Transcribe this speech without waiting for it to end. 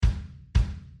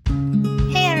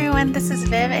everyone. This is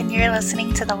Viv, and you're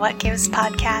listening to the What Gives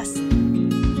podcast.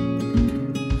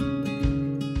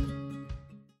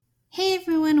 Hey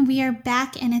everyone, we are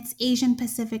back, and it's Asian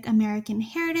Pacific American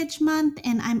Heritage Month,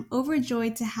 and I'm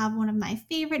overjoyed to have one of my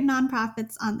favorite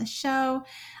nonprofits on the show.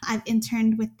 I've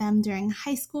interned with them during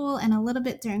high school and a little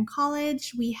bit during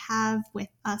college. We have with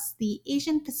us the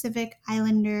Asian Pacific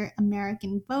Islander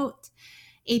American Vote,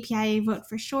 APIA Vote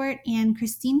for short, and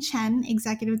Christine Chen,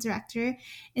 Executive Director,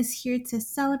 is here to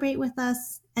celebrate with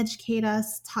us, educate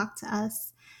us, talk to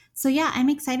us. So yeah, I'm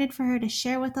excited for her to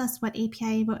share with us what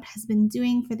APIA Vote has been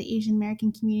doing for the Asian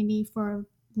American community for a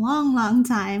long, long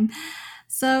time.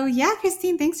 So yeah,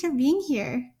 Christine, thanks for being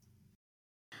here.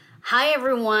 Hi,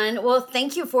 everyone. Well,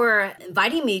 thank you for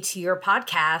inviting me to your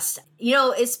podcast. You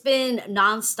know, it's been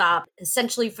nonstop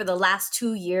essentially for the last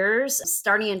 2 years,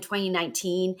 starting in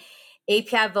 2019.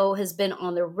 API Vote has been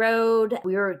on the road.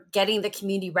 We were getting the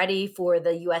community ready for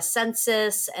the US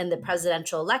Census and the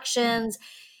presidential elections.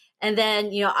 And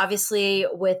then, you know, obviously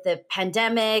with the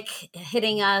pandemic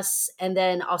hitting us and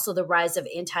then also the rise of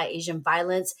anti-Asian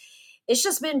violence, it's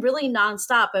just been really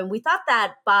nonstop. And we thought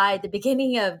that by the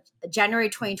beginning of January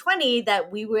 2020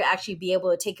 that we would actually be able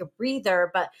to take a breather.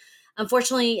 But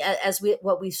unfortunately,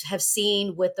 what we have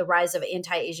seen with the rise of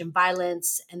anti-Asian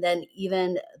violence and then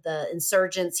even the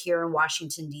insurgents here in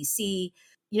Washington, D.C.,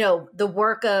 you know, the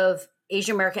work of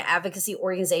Asian American advocacy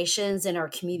organizations and our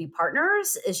community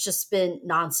partners has just been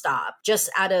nonstop, just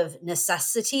out of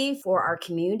necessity for our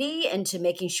community and to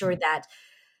making sure that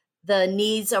the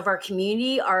needs of our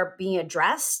community are being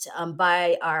addressed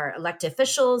by our elected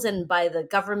officials and by the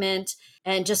government,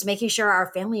 and just making sure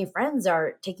our family and friends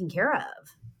are taken care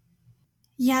of.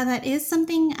 Yeah, that is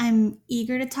something I'm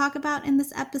eager to talk about in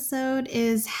this episode,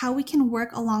 is how we can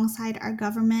work alongside our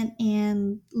government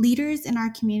and leaders in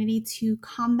our community to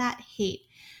combat hate,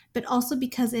 but also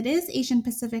because it is Asian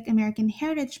Pacific American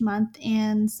Heritage Month,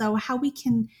 and so how we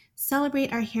can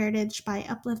celebrate our heritage by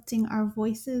uplifting our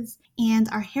voices and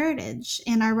our heritage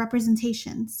and our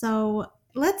representation. So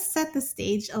let's set the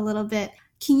stage a little bit.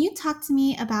 Can you talk to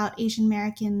me about Asian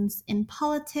Americans in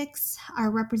politics,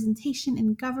 our representation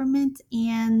in government,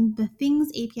 and the things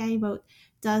APIA Vote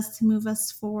does to move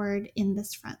us forward in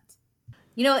this front?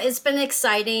 You know, it's been an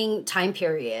exciting time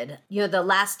period. You know, the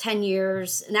last 10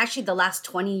 years and actually the last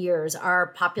 20 years, our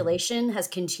population has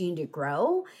continued to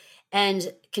grow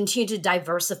and continue to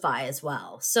diversify as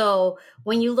well. So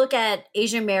when you look at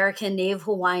Asian American, Native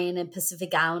Hawaiian, and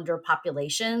Pacific Islander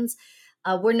populations,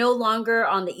 we're no longer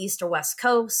on the East or West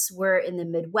Coast. We're in the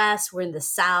Midwest. We're in the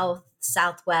South,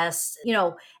 Southwest, you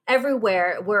know,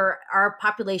 everywhere where our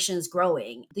population is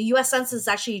growing. The US Census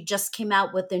actually just came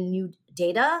out with the new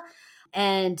data,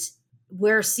 and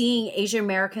we're seeing Asian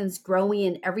Americans growing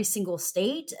in every single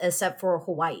state except for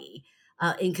Hawaii.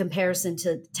 In comparison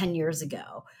to 10 years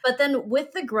ago. But then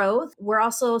with the growth, we're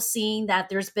also seeing that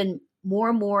there's been more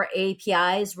and more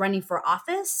APIs running for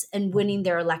office and winning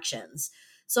their elections.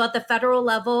 So at the federal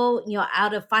level, you know,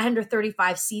 out of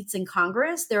 535 seats in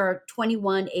Congress, there are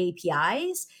 21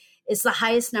 APIs. It's the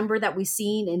highest number that we've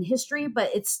seen in history,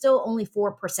 but it's still only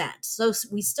 4%. So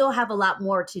we still have a lot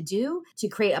more to do to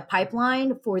create a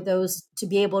pipeline for those to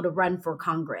be able to run for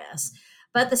Congress.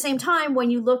 But at the same time, when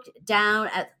you look down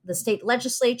at the state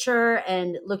legislature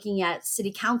and looking at city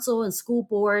council and school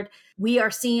board, we are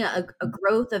seeing a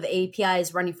growth of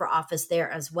APIs running for office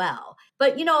there as well.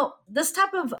 But, you know, this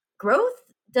type of growth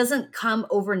doesn't come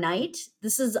overnight.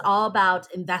 This is all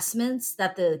about investments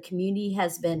that the community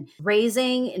has been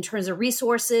raising in terms of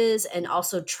resources and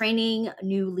also training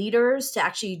new leaders to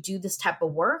actually do this type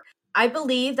of work. I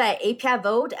believe that API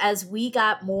Vote, as we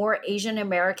got more Asian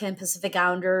American Pacific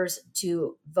Islanders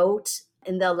to vote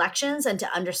in the elections and to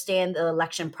understand the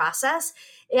election process,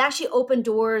 it actually opened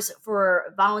doors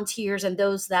for volunteers and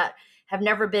those that have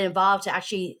never been involved to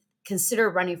actually consider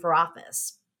running for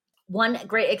office. One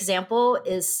great example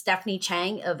is Stephanie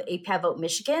Chang of API Vote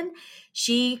Michigan.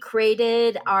 She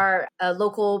created our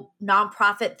local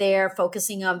nonprofit there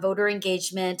focusing on voter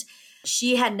engagement.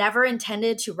 She had never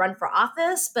intended to run for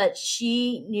office, but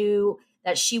she knew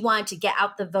that she wanted to get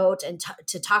out the vote and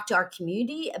to talk to our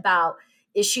community about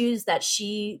issues that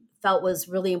she felt was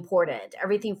really important,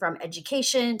 everything from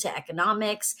education to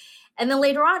economics. And then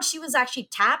later on, she was actually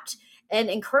tapped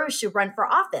and encouraged to run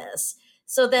for office.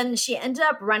 So then she ended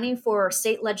up running for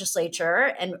state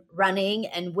legislature and running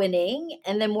and winning.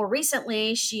 And then more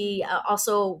recently, she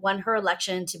also won her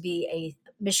election to be a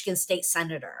Michigan state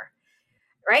senator.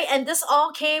 Right. And this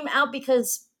all came out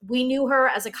because we knew her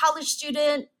as a college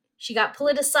student. She got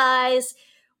politicized.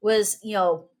 was,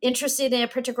 interested in a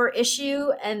particular issue.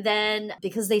 And then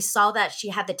because they saw that she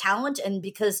had the talent and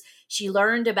because she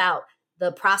learned about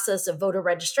the process of voter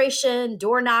registration,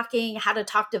 door knocking, how to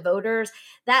talk to voters,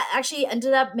 that actually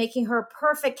ended up making her a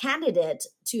perfect candidate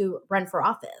to run for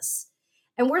office.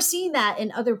 And we're seeing that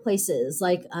in other places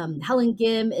like Helen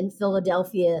Gim in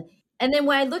Philadelphia. And then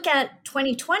when I look at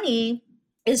 2020,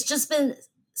 it's just been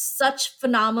such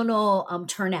phenomenal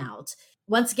turnout.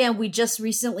 Once again, we just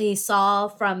recently saw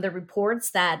from the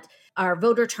reports that our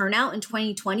voter turnout in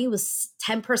 2020 was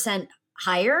 10%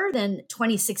 higher than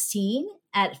 2016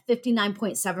 at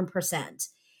 59.7%.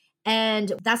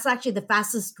 And that's actually the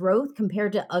fastest growth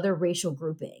compared to other racial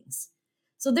groupings.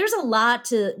 So there's a lot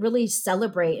to really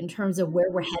celebrate in terms of where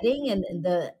we're heading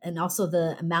and also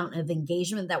the amount of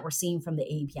engagement that we're seeing from the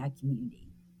AAPI community.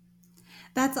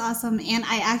 That's awesome. And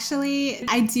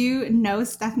I do know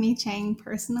Stephanie Chang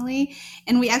personally,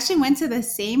 and we actually went to the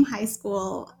same high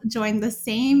school, joined the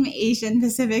same Asian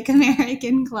Pacific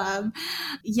American club.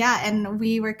 Yeah, and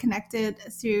we were connected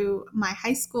through my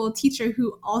high school teacher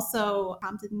who also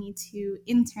prompted me to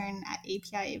intern at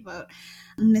API Vote,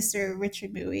 Mr.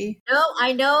 Richard Bowie. No,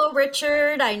 I know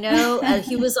Richard. I know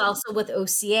he was also with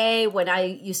OCA when I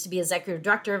used to be executive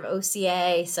director of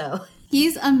OCA. So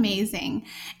he's amazing.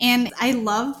 And I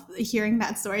love hearing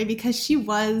that story because she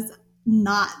was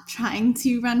not trying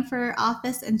to run for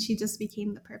office and she just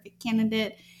became the perfect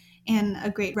candidate and a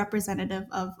great representative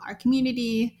of our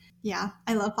community. Yeah,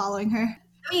 I love following her.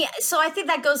 So I think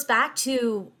that goes back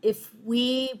to if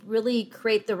we really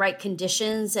create the right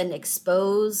conditions and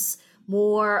expose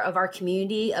more of our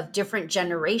community of different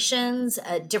generations,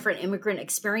 different immigrant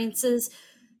experiences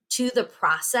to the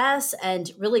process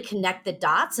and really connect the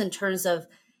dots in terms of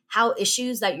how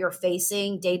issues that you're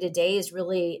facing day to day is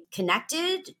really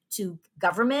connected to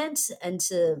government and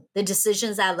to the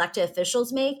decisions that elected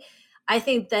officials make. I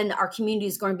think then our community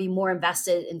is going to be more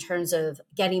invested in terms of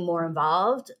getting more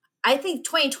involved. I think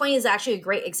 2020 is actually a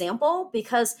great example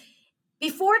because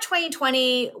before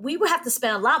 2020, we would have to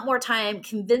spend a lot more time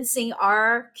convincing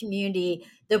our community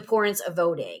the importance of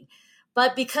voting.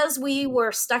 But because we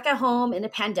were stuck at home in a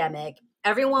pandemic,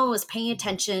 everyone was paying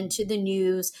attention to the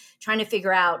news, trying to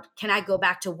figure out, can I go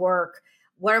back to work?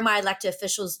 What are my elected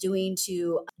officials doing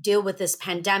to deal with this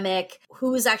pandemic?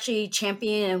 Who is actually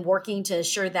championing and working to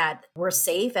ensure that we're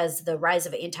safe as the rise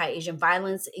of anti-Asian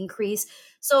violence increase?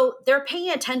 So they're paying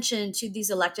attention to these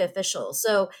elected officials.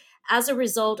 So as a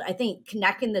result, I think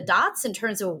connecting the dots in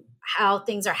terms of how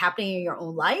things are happening in your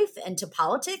own life and to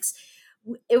politics,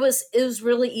 it was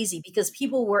really easy because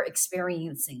people were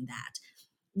experiencing that.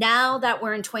 Now that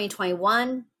we're in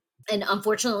 2021, and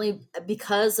unfortunately,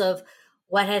 because of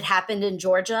what had happened in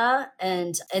Georgia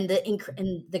and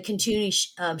the continuing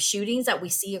shootings that we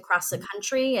see across the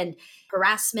country and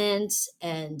harassment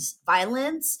and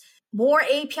violence, more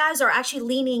APIs are actually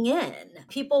leaning in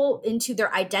people into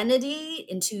their identity,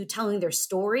 into telling their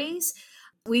stories.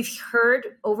 We've heard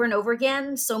over and over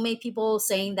again so many people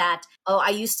saying that, oh, I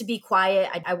used to be quiet.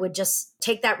 I would just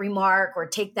take that remark or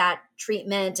take that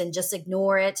treatment and just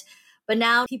ignore it. But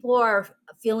now people are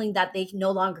feeling that they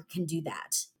no longer can do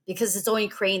that because it's only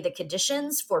creating the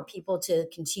conditions for people to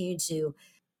continue to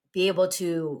be able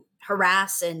to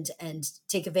harass and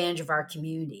take advantage of our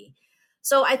community.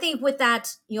 So I think with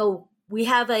that, we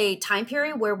have a time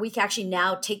period where we can actually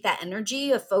now take that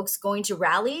energy of folks going to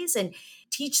rallies and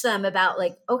teach them about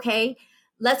okay,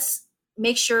 let's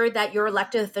make sure that your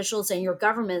elected officials and your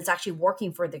government is actually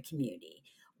working for the community.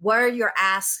 What are your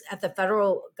asks at the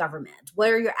federal government? What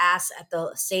are your asks at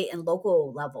the state and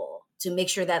local level to make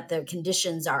sure that the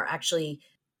conditions are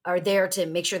there to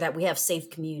make sure that we have safe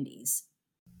communities?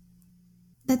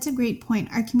 That's a great point.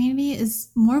 Our community is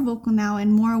more vocal now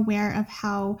and more aware of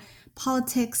how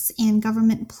politics and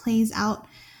government plays out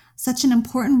such an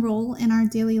important role in our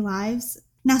daily lives.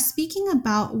 Now, speaking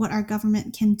about what our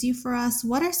government can do for us,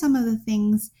 what are some of the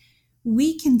things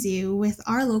we can do with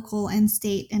our local and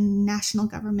state and national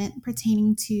government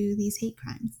pertaining to these hate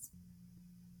crimes?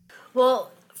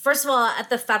 Well, first of all, at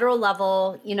the federal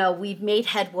level, we've made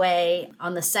headway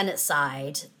on the Senate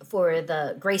side for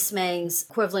the Grace Meng's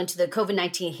equivalent to the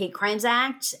COVID-19 Hate Crimes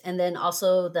Act, and then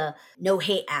also the No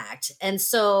Hate Act. And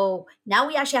so now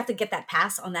we actually have to get that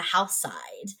passed on the House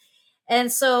side.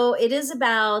 And so it is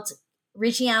about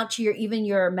reaching out to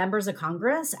your members of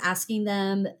Congress, asking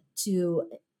them to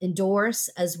endorse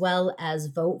as well as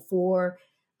vote for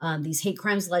these hate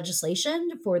crimes legislation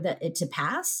for it to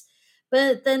pass.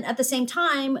 But then at the same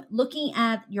time, looking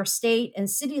at your state and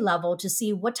city level to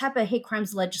see what type of hate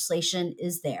crimes legislation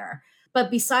is there.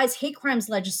 But besides hate crimes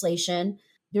legislation,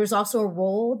 there's also a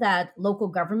role that local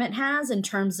government has in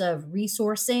terms of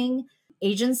resourcing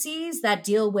agencies that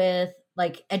deal with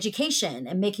like education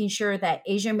and making sure that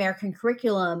Asian American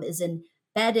curriculum is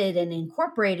embedded and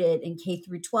incorporated in K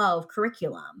through 12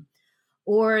 curriculum,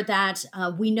 or that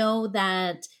we know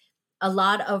that a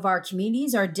lot of our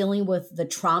communities are dealing with the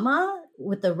trauma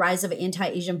with the rise of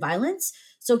anti-Asian violence.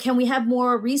 So can we have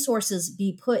more resources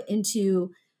be put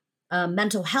into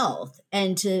mental health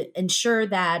and to ensure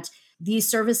that these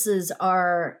services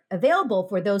are available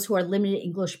for those who are limited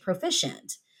English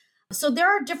proficient? So there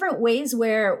are different ways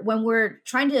where when we're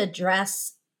trying to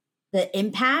address the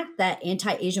impact that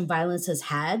anti-Asian violence has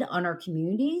had on our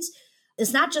communities,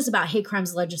 it's not just about hate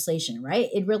crimes legislation, right?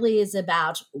 It really is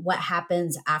about what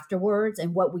happens afterwards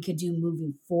and what we could do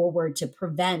moving forward to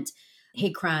prevent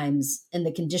hate crimes and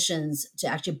the conditions to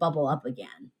actually bubble up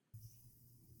again.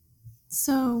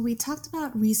 So we talked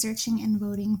about researching and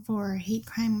voting for hate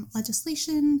crime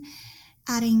legislation,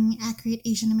 adding accurate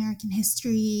Asian American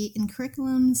history in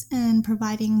curriculums, and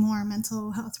providing more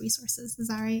mental health resources. Is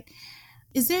that right?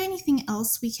 Is there anything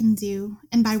else we can do?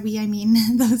 And by we, I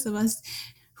mean those of us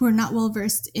who are not well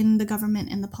versed in the government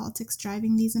and the politics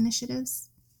driving these initiatives?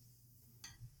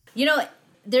 You know,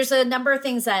 there's a number of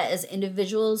things that as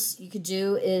individuals you could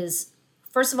do is,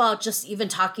 first of all, just even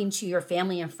talking to your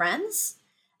family and friends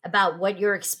about what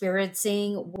you're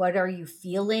experiencing, what are you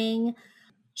feeling,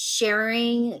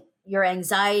 sharing your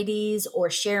anxieties or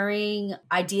sharing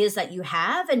ideas that you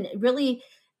have, and really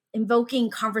invoking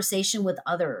conversation with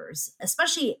others,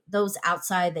 especially those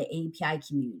outside the AAPI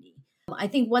community. I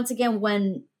think once again,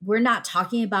 when we're not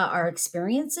talking about our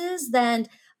experiences, then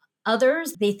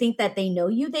others, they think that they know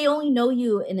you. They only know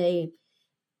you in a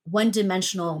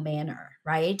one-dimensional manner,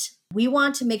 right? We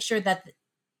want to make sure that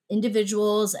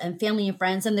individuals and family and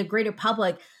friends and the greater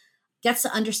public gets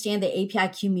to understand the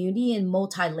AAPI community in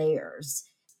multi-layers.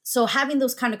 So having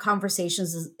those kind of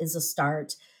conversations is a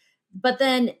start. But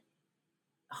then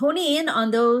honing in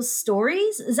on those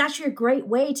stories is actually a great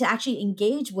way to actually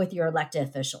engage with your elected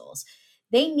officials.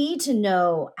 They need to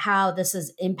know how this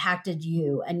has impacted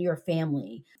you and your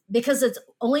family, because it's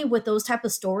only with those type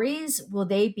of stories will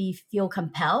they feel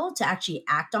compelled to actually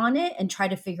act on it and try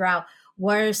to figure out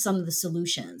what are some of the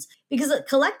solutions. Because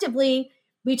collectively,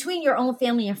 between your own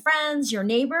family and friends, your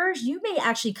neighbors, you may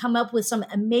actually come up with some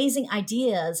amazing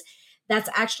ideas that's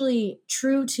actually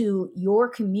true to your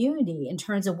community in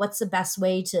terms of what's the best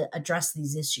way to address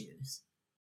these issues.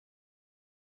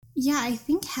 Yeah, I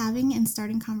think having and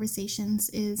starting conversations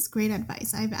is great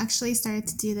advice. I've actually started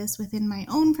to do this within my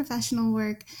own professional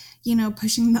work,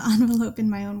 pushing the envelope in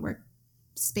my own work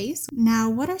space. Now,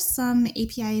 what are some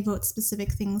API vote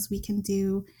specific things we can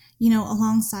do,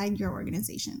 alongside your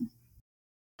organization?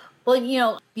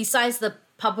 Well, besides the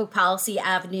public policy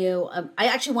avenue, I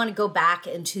actually want to go back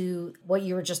into what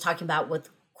you were just talking about with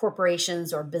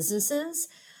corporations or businesses.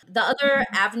 The other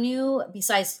avenue,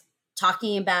 besides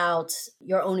talking about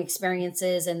your own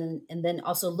experiences and then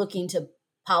also looking to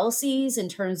policies in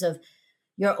terms of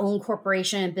your own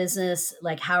corporation and business,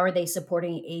 like how are they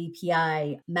supporting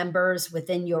AAPI members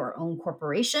within your own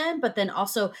corporation, but then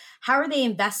also how are they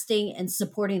investing and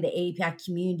supporting the AAPI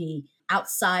community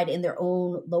outside in their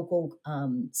own local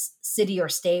city or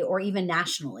state, or even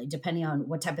nationally, depending on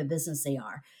what type of business they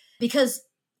are. Because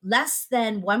less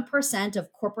than 1%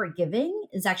 of corporate giving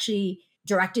is actually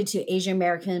directed to Asian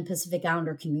American Pacific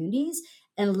Islander communities,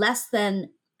 and less than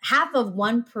half of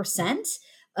 1%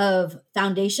 of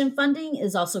foundation funding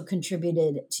is also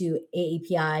contributed to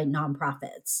AAPI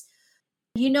nonprofits.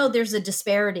 There's a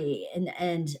disparity,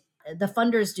 and the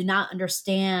funders do not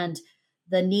understand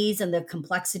the needs and the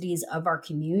complexities of our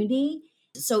community.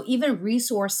 So even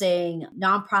resourcing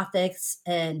nonprofits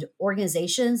and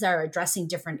organizations that are addressing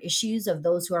different issues of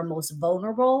those who are most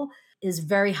vulnerable is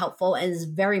very helpful and is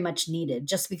very much needed,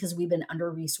 just because we've been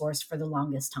under-resourced for the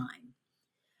longest time.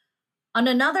 On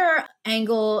another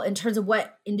angle, in terms of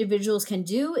what individuals can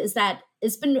do, is that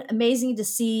it's been amazing to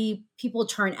see people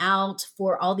turn out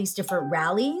for all these different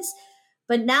rallies.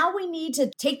 But now we need to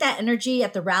take that energy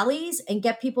at the rallies and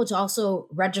get people to also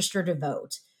register to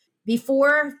vote.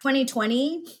 Before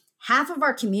 2020, half of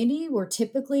our community were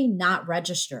typically not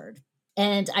registered.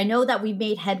 And I know that we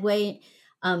made headway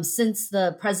since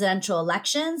the presidential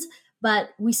elections, but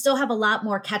we still have a lot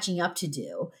more catching up to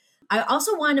do. I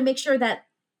also want to make sure that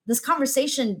this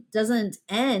conversation doesn't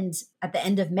end at the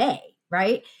end of May,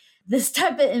 right? This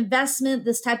type of investment,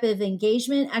 this type of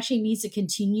engagement actually needs to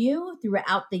continue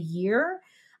throughout the year.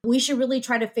 We should really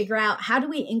try to figure out how do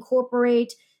we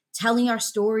incorporate telling our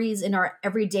stories in our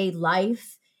everyday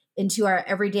life into our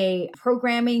everyday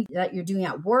programming that you're doing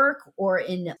at work or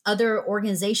in other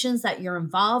organizations that you're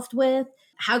involved with?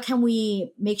 How can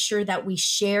we make sure that we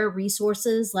share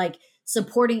resources like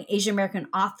supporting Asian American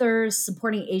authors,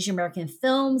 supporting Asian American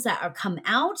films that are come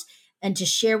out and to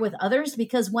share with others?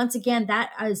 Because once again,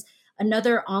 that is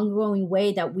another ongoing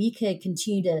way that we could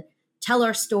continue to tell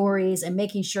our stories and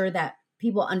making sure that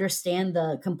people understand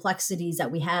the complexities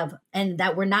that we have and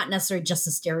that we're not necessarily just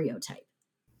a stereotype.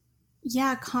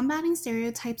 Yeah, combating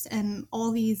stereotypes and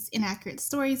all these inaccurate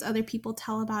stories other people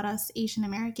tell about us Asian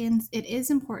Americans, it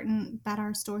is important that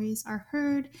our stories are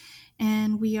heard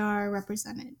and we are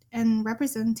represented. And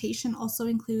representation also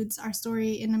includes our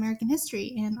story in American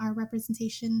history and our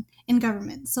representation in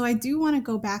government. So I do want to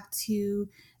go back to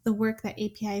the work that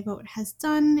API Vote has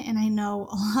done. And I know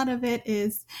a lot of it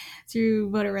is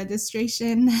through voter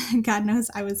registration. God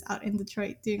knows I was out in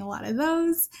Detroit doing a lot of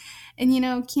those. And,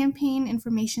 campaign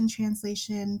information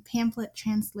translation, pamphlet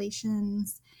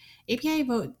translations. API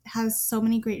Vote has so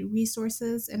many great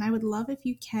resources, and I would love if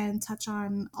you can touch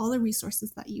on all the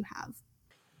resources that you have.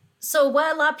 So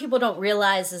what a lot of people don't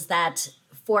realize is that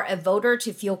for a voter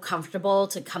to feel comfortable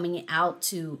to coming out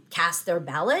to cast their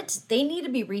ballot, they need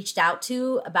to be reached out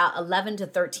to about 11 to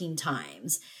 13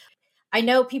 times. I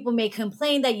know people may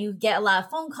complain that you get a lot of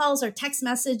phone calls or text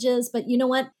messages, but you know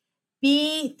what?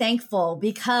 Be thankful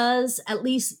because at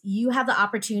least you have the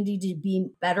opportunity to be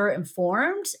better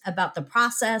informed about the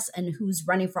process and who's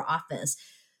running for office.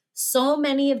 So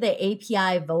many of the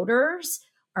API voters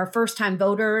are first-time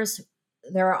voters.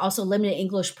 There are also limited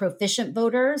English proficient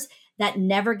voters that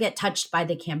never get touched by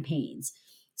the campaigns.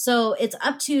 So it's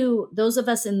up to those of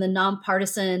us in the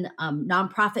nonpartisan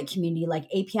nonprofit community like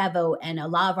API Vote and a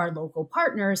lot of our local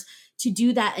partners to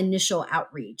do that initial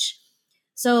outreach.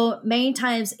 So many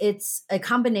times it's a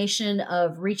combination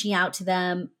of reaching out to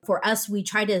them. For us, we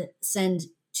try to send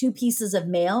 2 pieces of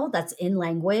mail that's in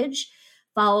language,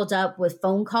 followed up with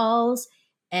phone calls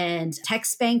and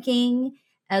text banking,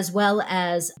 as well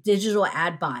as digital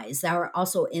ad buys that are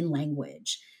also in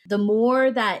language. The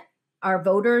more that our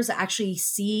voters actually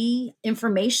see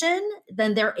information,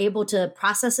 then they're able to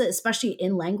process it, especially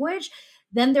in language.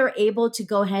 Then they're able to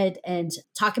go ahead and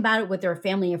talk about it with their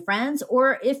family and friends,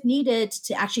 or if needed,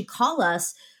 to actually call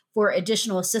us for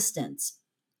additional assistance.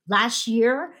 Last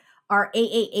year, our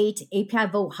 888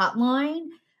 API Vote hotline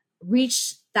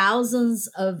reached thousands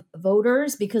of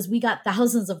voters because we got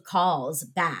thousands of calls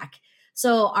back.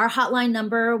 So our hotline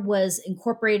number was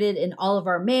incorporated in all of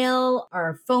our mail,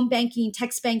 our phone banking,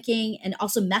 text banking, and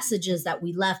also messages that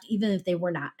we left, even if they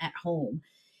were not at home.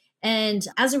 And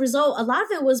as a result, a lot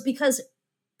of it was because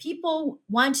people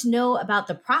want to know about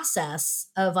the process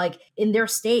of like in their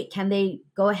state, can they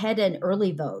go ahead and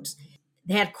early vote?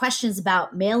 They had questions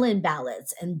about mail-in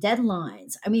ballots and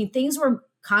deadlines. I mean, things were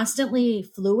constantly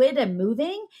fluid and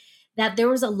moving that there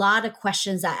was a lot of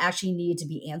questions that actually needed to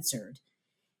be answered.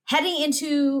 Heading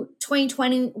into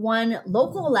 2021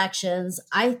 local elections,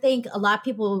 I think a lot of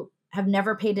people have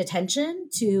never paid attention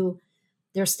to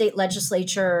their state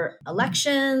legislature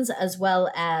elections, as well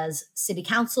as city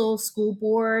council, school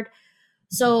board.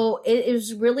 So it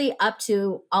is really up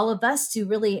to all of us to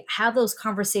really have those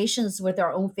conversations with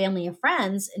our own family and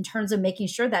friends in terms of making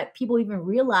sure that people even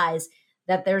realize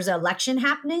that there's an election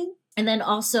happening. And then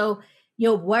also,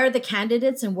 what are the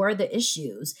candidates and what are the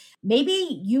issues?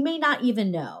 Maybe you may not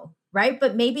even know, right?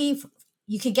 But maybe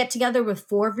you could get together with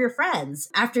 4 of your friends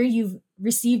after you've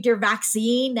received your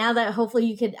vaccine. Now that hopefully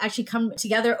you could actually come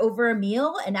together over a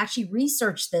meal and actually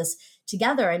research this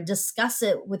together and discuss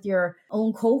it with your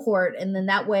own cohort. And then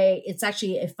that way it's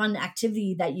actually a fun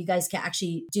activity that you guys can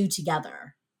actually do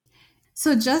together.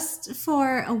 So just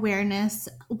for awareness,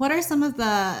 what are some of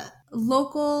the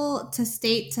local to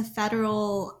state to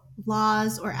federal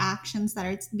laws or actions that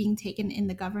are being taken in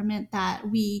the government that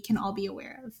we can all be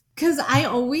aware of? Because I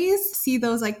always see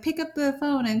those like pick up the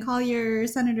phone and call your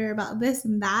senator about this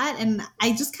and that. And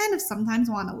I just kind of sometimes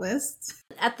want a list.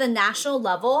 At the national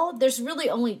level, there's really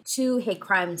only 2 hate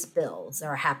crimes bills that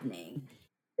are happening.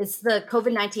 It's the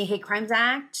COVID-19 Hate Crimes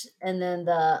Act and then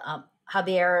the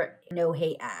Javier No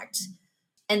Hate Act.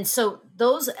 And so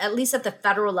those, at least at the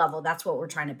federal level, that's what we're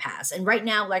trying to pass. And right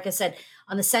now, like I said,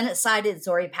 on the Senate side, it's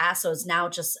already passed. So it's now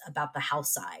just about the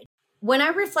House side. When I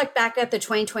reflect back at the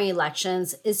 2020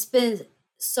 elections, it's been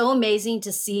so amazing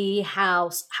to see how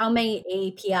many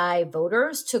API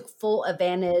voters took full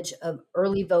advantage of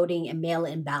early voting and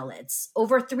mail-in ballots.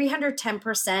 Over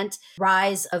 310%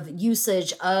 rise of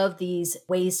usage of these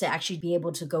ways to actually be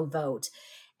able to go vote.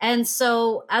 And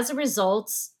so as a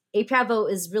result, API Vote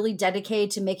is really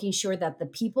dedicated to making sure that the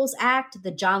People's Act,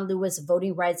 the John Lewis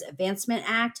Voting Rights Advancement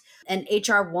Act, and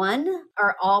HR 1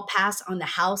 are all passed on the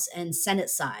House and Senate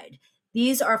side.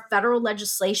 These are federal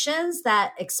legislations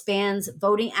that expands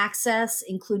voting access,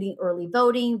 including early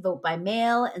voting, vote by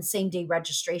mail, and same-day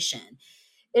registration.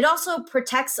 It also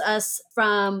protects us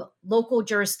from local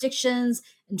jurisdictions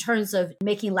in terms of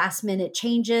making last minute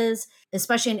changes,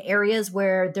 especially in areas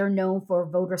where they're known for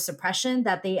voter suppression,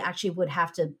 that they actually would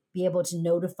have to be able to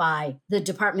notify the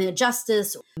Department of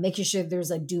Justice, making sure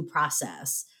there's a due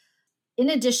process. In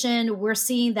addition, we're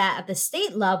seeing that at the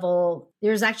state level,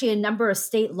 there's actually a number of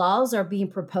state laws are being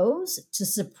proposed to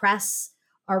suppress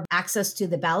our access to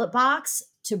the ballot box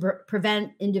to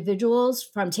prevent individuals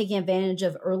from taking advantage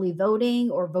of early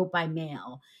voting or vote by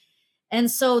mail.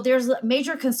 And so there's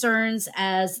major concerns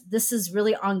as this is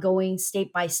really ongoing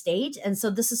state by state. And so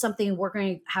this is something we're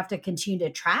going to have to continue to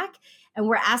track. And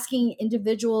we're asking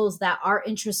individuals that are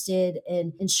interested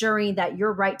in ensuring that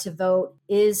your right to vote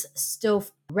is still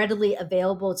readily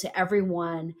available to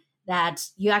everyone, that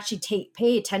you actually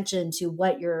pay attention to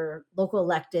what your local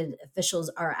elected officials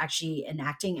are actually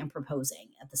enacting and proposing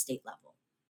at the state level.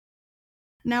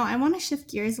 Now, I want to shift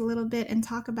gears a little bit and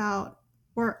talk about,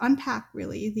 or unpack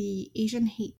really, the Asian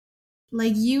hate.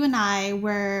 Like you and I,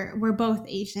 we're both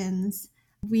Asians.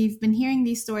 We've been hearing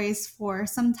these stories for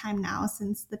some time now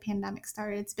since the pandemic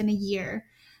started. It's been a year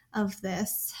of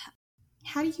this.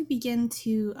 How do you begin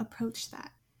to approach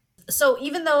that? So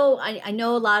even though I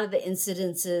know a lot of the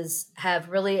incidences have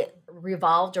really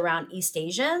revolved around East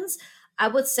Asians, I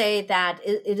would say that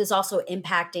it is also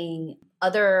impacting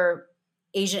other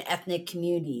Asian ethnic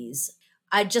communities.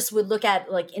 I just would look at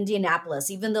like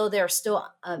Indianapolis, even though they're still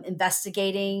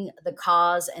investigating the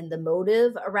cause and the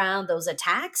motive around those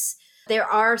attacks, there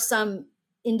are some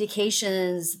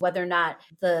indications whether or not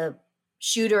the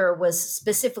shooter was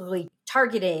specifically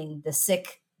targeting the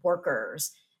Sikh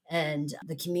workers and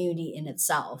the community in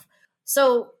itself.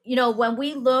 So, when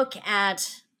we look at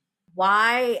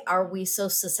why are we so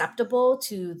susceptible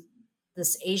to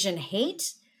this Asian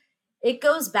hate, it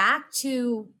goes back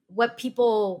to what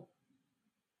people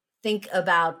think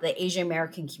about the Asian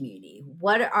American community.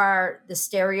 What are the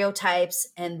stereotypes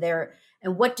and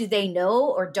what do they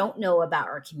know or don't know about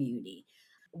our community?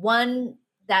 One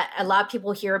that a lot of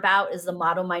people hear about is the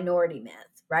model minority myth,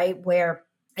 right? Where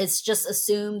it's just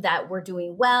assumed that we're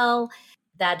doing well,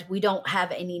 that we don't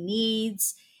have any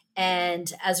needs.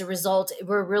 And as a result,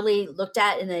 we're really looked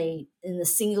at in a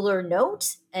singular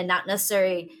note and not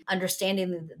necessarily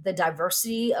understanding the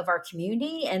diversity of our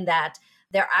community, and that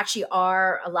there actually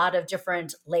are a lot of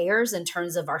different layers in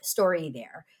terms of our story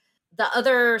there. The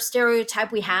other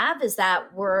stereotype we have is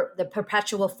that we're the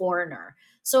perpetual foreigner.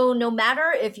 So no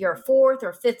matter if you're fourth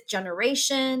or fifth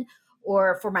generation,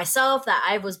 or for myself, that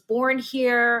I was born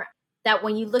here, that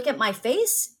when you look at my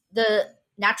face, the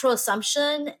natural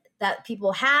assumption that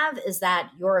people have is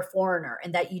that you're a foreigner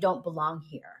and that you don't belong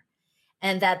here,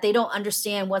 and that they don't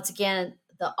understand, once again,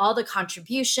 all the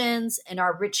contributions and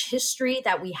our rich history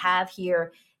that we have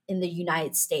here in the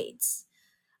United States.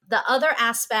 The other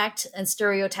aspect and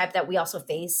stereotype that we also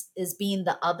face is being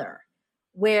the other,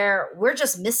 where we're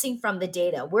just missing from the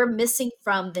data. We're missing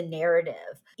from the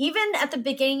narrative. Even at the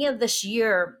beginning of this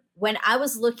year, when I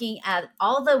was looking at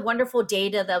all the wonderful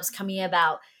data that was coming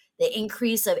about the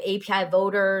increase of API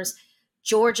voters,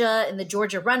 Georgia and the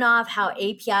Georgia runoff, how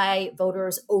API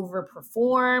voters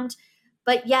overperformed.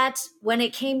 But yet, when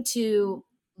it came to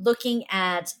looking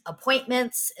at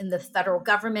appointments in the federal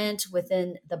government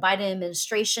within the Biden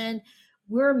administration,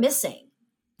 we're missing.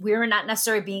 We're not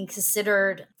necessarily being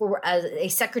considered for a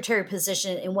secretary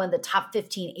position in one of the top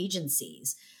 15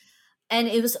 agencies. And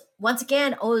it was, once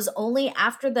again, it was only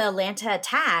after the Atlanta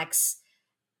attacks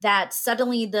that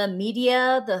suddenly the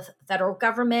media, the federal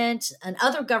government, and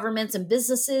other governments and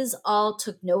businesses all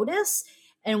took notice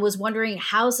and was wondering,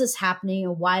 how is this happening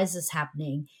and why is this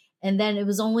happening? And then it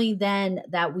was only then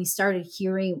that we started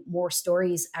hearing more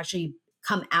stories actually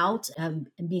come out and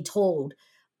be told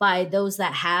by those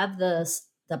that have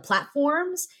the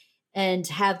platforms and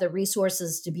have the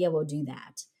resources to be able to do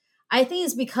that. I think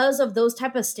it's because of those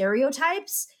type of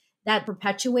stereotypes that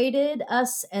perpetuated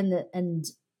us and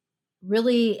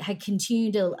really had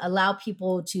continued to allow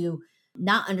people to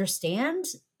not understand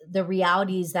the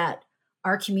realities that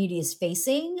our community is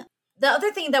facing. The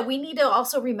other thing that we need to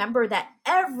also remember, that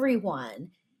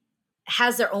everyone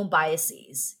has their own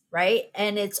biases, right?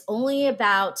 And it's only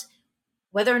about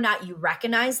whether or not you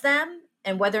recognize them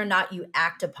and whether or not you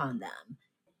act upon them.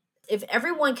 If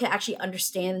everyone can actually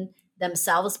understand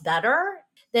themselves better,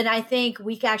 then I think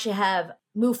we can actually have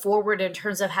move forward in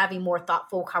terms of having more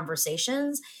thoughtful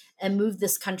conversations and move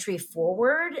this country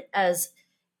forward as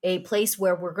a place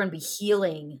where we're going to be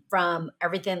healing from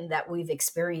everything that we've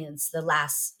experienced the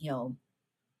last,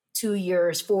 2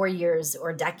 years, 4 years,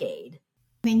 or decade.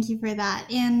 Thank you for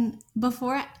that. And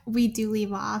before we do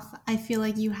leave off, I feel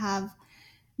like you have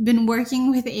been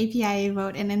working with APIA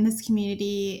Vote and in this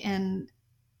community and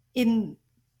in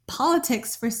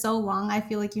politics for so long. I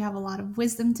feel like you have a lot of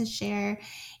wisdom to share.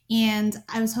 And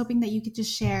I was hoping that you could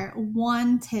just share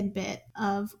one tidbit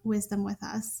of wisdom with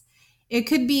us. It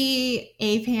could be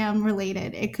APAM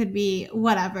related. It could be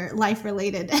whatever, life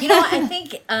related. I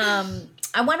think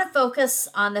I want to focus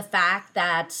on the fact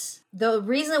that the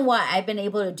reason why I've been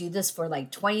able to do this for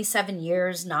like 27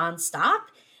 years nonstop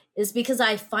is because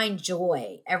I find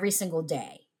joy every single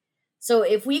day. So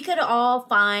if we could all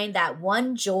find that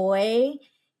one joy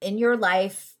in your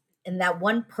life and that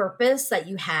one purpose that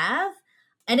you have,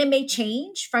 and it may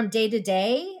change from day to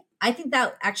day, I think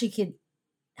that actually could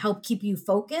help keep you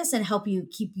focused and help you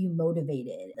keep you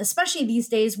motivated, especially these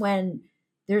days when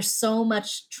there's so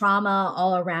much trauma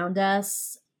all around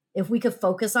us. If we could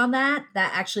focus on that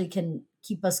actually can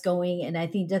keep us going. And I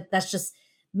think that's just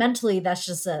mentally, that's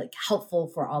just helpful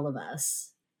for all of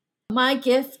us. My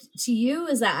gift to you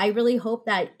is that I really hope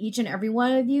that each and every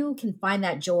one of you can find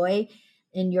that joy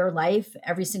in your life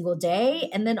every single day,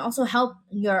 and then also help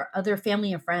your other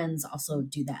family and friends also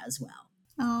do that as well.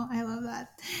 Oh, I love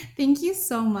that. Thank you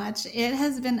so much. It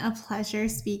has been a pleasure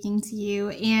speaking to you,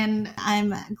 and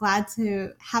I'm glad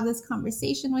to have this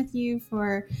conversation with you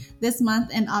for this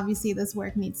month, and obviously this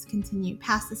work needs to continue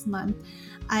past this month.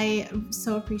 I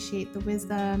so appreciate the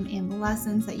wisdom and the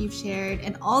lessons that you've shared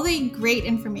and all the great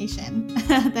information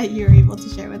that you're able to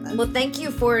share with us. Well, thank you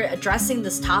for addressing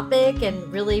this topic and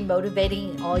really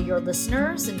motivating all your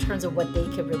listeners in terms of what they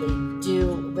could really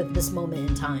do with this moment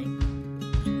in time.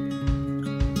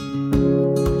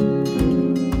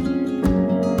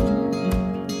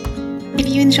 If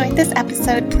you enjoyed this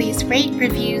episode, please rate,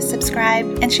 review, subscribe,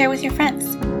 and share with your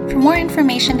friends. For more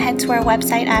information, head to our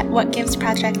website at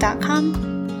whatgivesproject.com.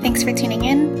 Thanks for tuning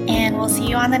in, and we'll see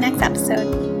you on the next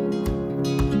episode.